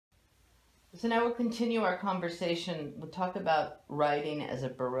So now we'll continue our conversation. We'll talk about writing as a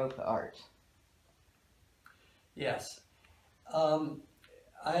Baroque art. Yes. Um,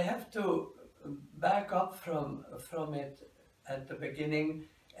 I have to back up from it at the beginning,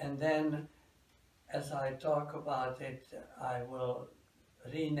 and then as I talk about it, I will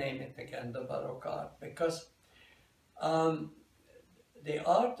rename it again the Baroque art, because um, the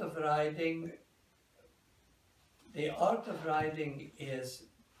art of writing, the art of writing is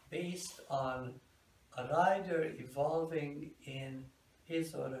based on a writer evolving in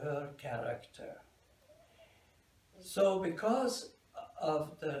his or her character. So because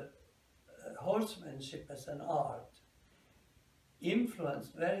of the horsemanship as an art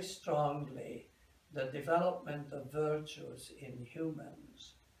influenced very strongly the development of virtues in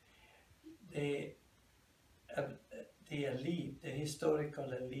humans, the, uh, the elite, the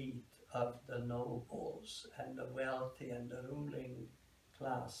historical elite of the nobles and the wealthy and the ruling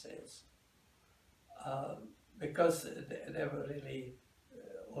classes, uh, because there were really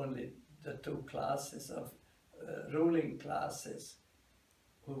only the two classes of ruling classes,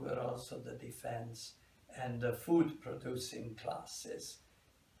 who were also the defense, and the food producing classes,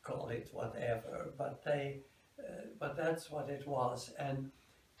 call it whatever, but but that's what it was. And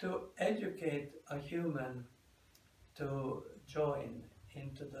to educate a human to join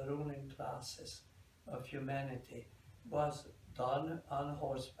into the ruling classes of humanity was done on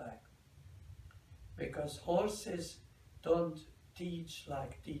horseback, because horses don't teach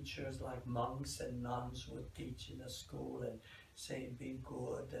like teachers, like monks and nuns would teach in a school and say be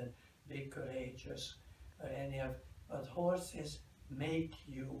good and be courageous or any of, but horses make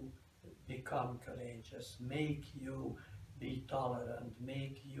you become courageous, make you be tolerant,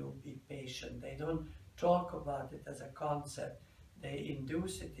 make you be patient. They don't talk about it as a concept, they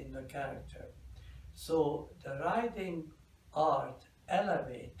induce it in the character. So the riding art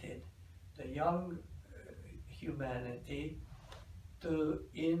elevated the young humanity to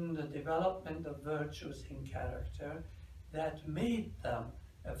in the development of virtues in character that made them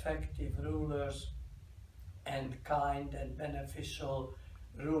effective rulers and kind and beneficial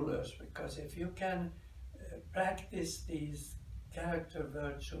rulers. Because if you can practice these character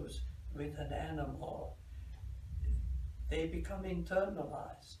virtues with an animal, they become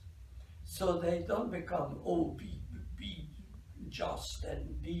internalized. So they don't become, oh, be just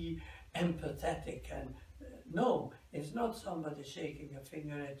and be empathetic. And no, it's not somebody shaking a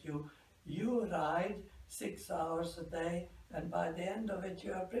finger at you. You ride 6 hours a day, and by the end of it,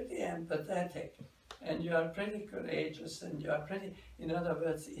 you are pretty empathetic, and you are pretty courageous, and you are pretty, in other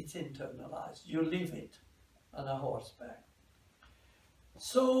words, it's internalized. You live it on a horseback.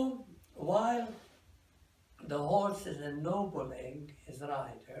 So while the horse is ennobling his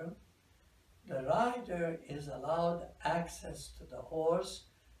rider, the rider is allowed access to the horse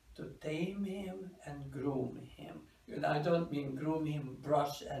to tame him and groom him. And I don't mean groom him,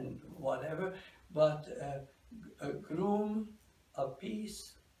 brush and whatever, but groom a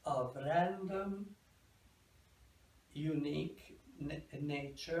piece of random, unique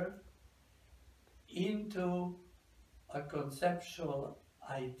nature into a conceptual,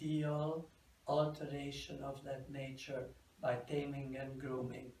 ideal alteration of that nature by taming and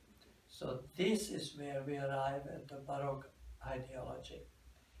grooming. So this is where we arrive at the Baroque ideology.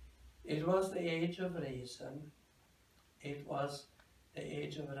 It was the age of reason, it was the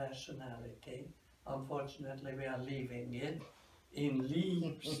age of rationality. Unfortunately, we are leaving it in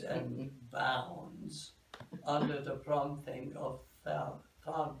leaps and bounds under the prompting of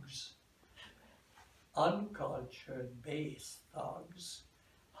thugs, uncultured base thugs.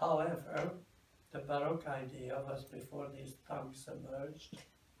 However, the Baroque idea was before these thugs emerged,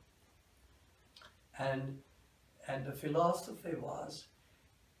 and the philosophy was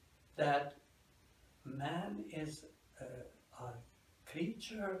that man is a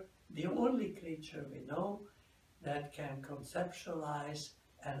creature, the only creature we know that can conceptualize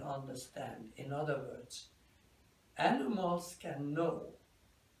and understand. In other words, animals can know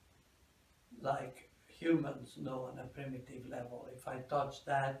like humans know on a primitive level. If I touch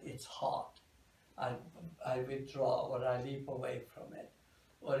that, it's hot. I withdraw or I leap away from it.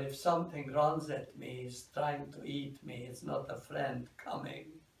 Or if something runs at me, is trying to eat me, it's not a friend coming.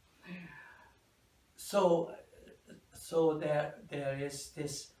 So there is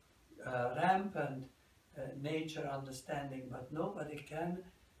this rampant nature understanding, but nobody can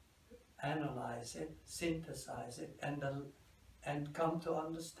analyze it, synthesize it, and come to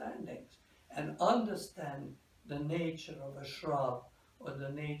understandings, and understand the nature of a shrub or the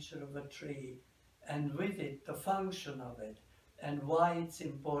nature of a tree, and with it the function of it, and why it's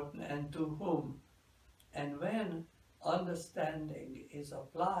important and to whom. And when understanding is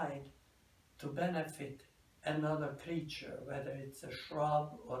applied to benefit another creature, whether it's a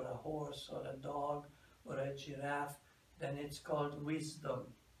shrub or a horse or a dog or a giraffe, then it's called wisdom.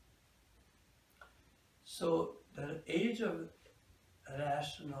 So the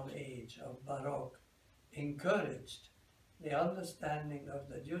rational age of Baroque encouraged the understanding of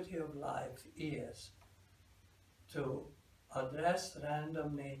the duty of life is to address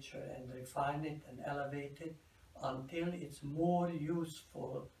random nature and refine it and elevate it until it's more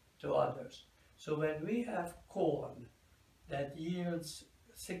useful to others. So when we have corn that yields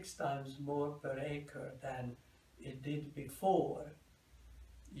 6 times more per acre than it did before,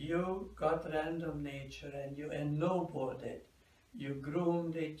 you got random nature and you ennobled it. You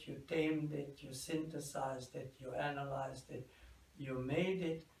groomed it, you tamed it, you synthesized it, you analyzed it, you made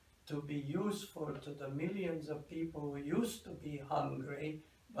it to be useful to the millions of people who used to be hungry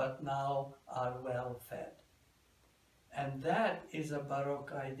but now are well fed. And that is a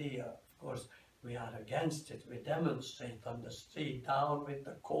Baroque idea. Of course, we are against it. We demonstrate on the street, down with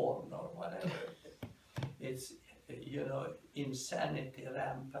the corn or whatever. It's, you know, insanity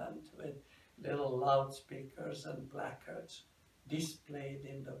rampant with little loudspeakers and placards displayed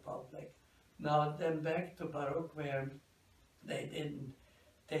in the public. Now then back to Baroque, where they didn't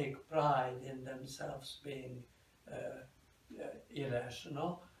take pride in themselves being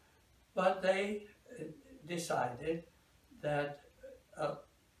irrational, but they decided that a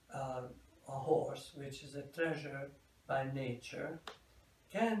horse, which is a treasure by nature,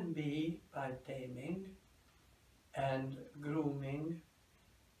 can be, by taming and grooming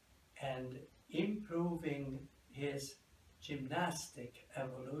and improving his gymnastic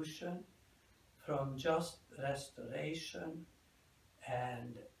evolution from just restoration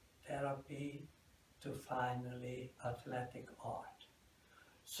and therapy to finally athletic art.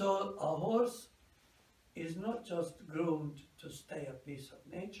 So a horse is not just groomed to stay a piece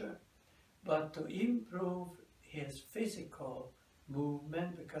of nature, but to improve his physical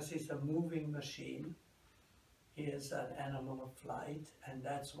movement, because he's a moving machine. He is an animal of flight, and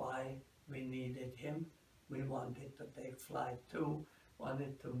that's why we needed him. We wanted to take flight too,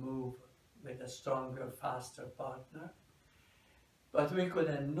 wanted to move with a stronger, faster partner. But we could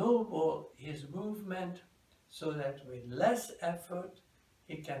ennoble his movement so that with less effort,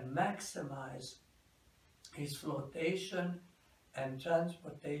 he can maximize his flotation and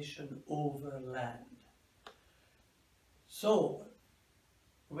transportation over land. So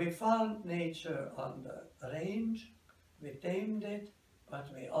we found nature on the range, we tamed it, but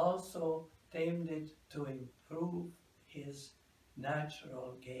we also tamed it to improve his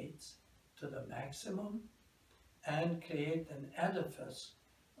natural gaits to the maximum and create an edifice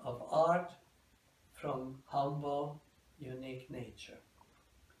of art from humble, unique nature.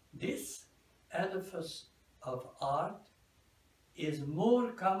 This edifice of art is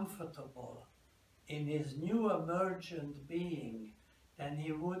more comfortable in his new emergent being than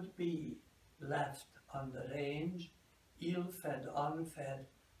he would be left on the range, ill-fed, unfed,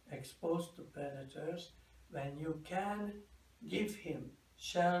 exposed to predators, when you can give him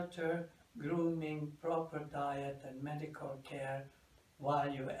shelter, grooming, proper diet and medical care, while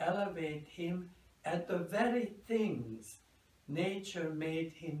you elevate him at the very things nature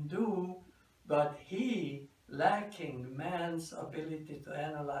made him do, but he, lacking man's ability to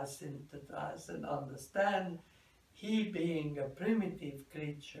analyze, synthesize and understand, he being a primitive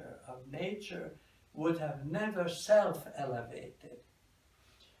creature of nature would have never self-elevated.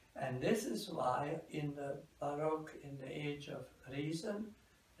 And this is why in the Baroque, in the age of reason,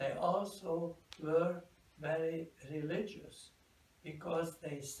 they also were very religious, because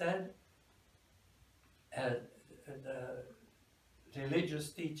they said, the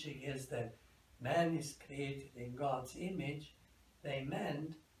religious teaching is that man is created in God's image. They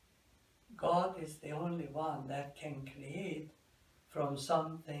meant God is the only one that can create from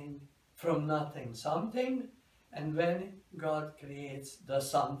something, from nothing something, and when God creates the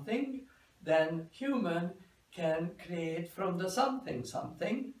something, then human can create from the something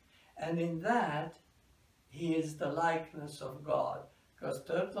something, and in that he is the likeness of God, because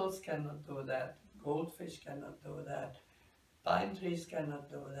turtles cannot do that, goldfish cannot do that, pine trees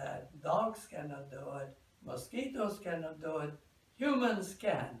cannot do that, dogs cannot do it, mosquitoes cannot do it, humans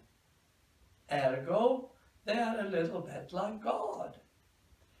can. Ergo, they are a little bit like God.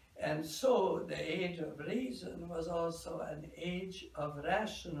 And so the age of reason was also an age of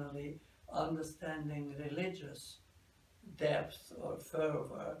rationally understanding religious depth or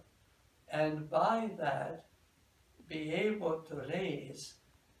fervor, and by that be able to raise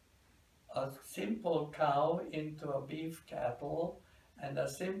a simple cow into a beef cattle, and a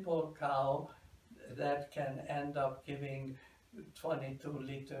simple cow that can end up giving 22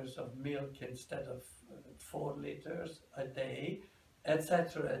 liters of milk instead of 4 liters a day,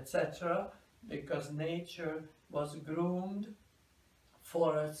 etc., etc., because nature was groomed,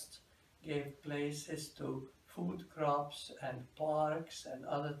 forests gave places to food crops and parks and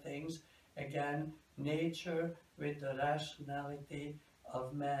other things. Again, nature with the rationality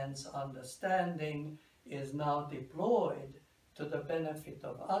of man's understanding is now deployed to the benefit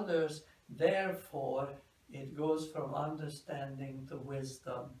of others. Therefore, it goes from understanding to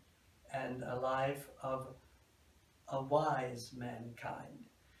wisdom and a life of a wise mankind.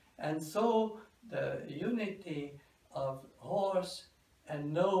 And so the unity of horse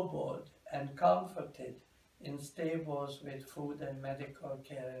and nobled and comforted in stables with food and medical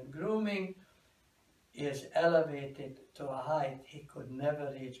care and grooming is elevated to a height he could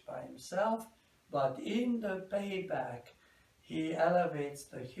never reach by himself, but in the payback he elevates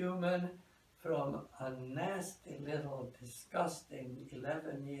the human from a nasty little disgusting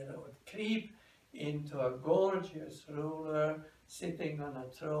 11-year-old creep into a gorgeous ruler sitting on a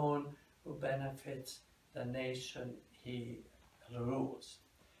throne who benefits the nation he rules.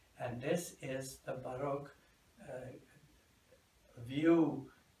 And this is the Baroque view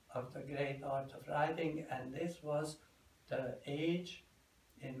of the great art of writing, and this was the age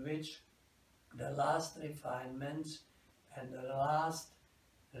in which the last refinements and the last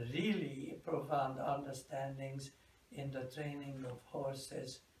really profound understandings in the training of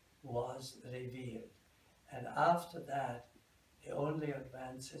horses was revealed. And after that, the only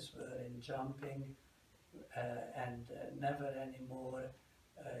advances were in jumping and never anymore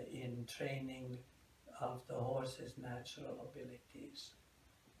in training of the horse's natural abilities.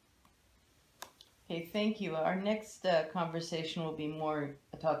 Okay, thank you. Our next conversation will be more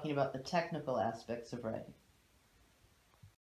talking about the technical aspects of writing.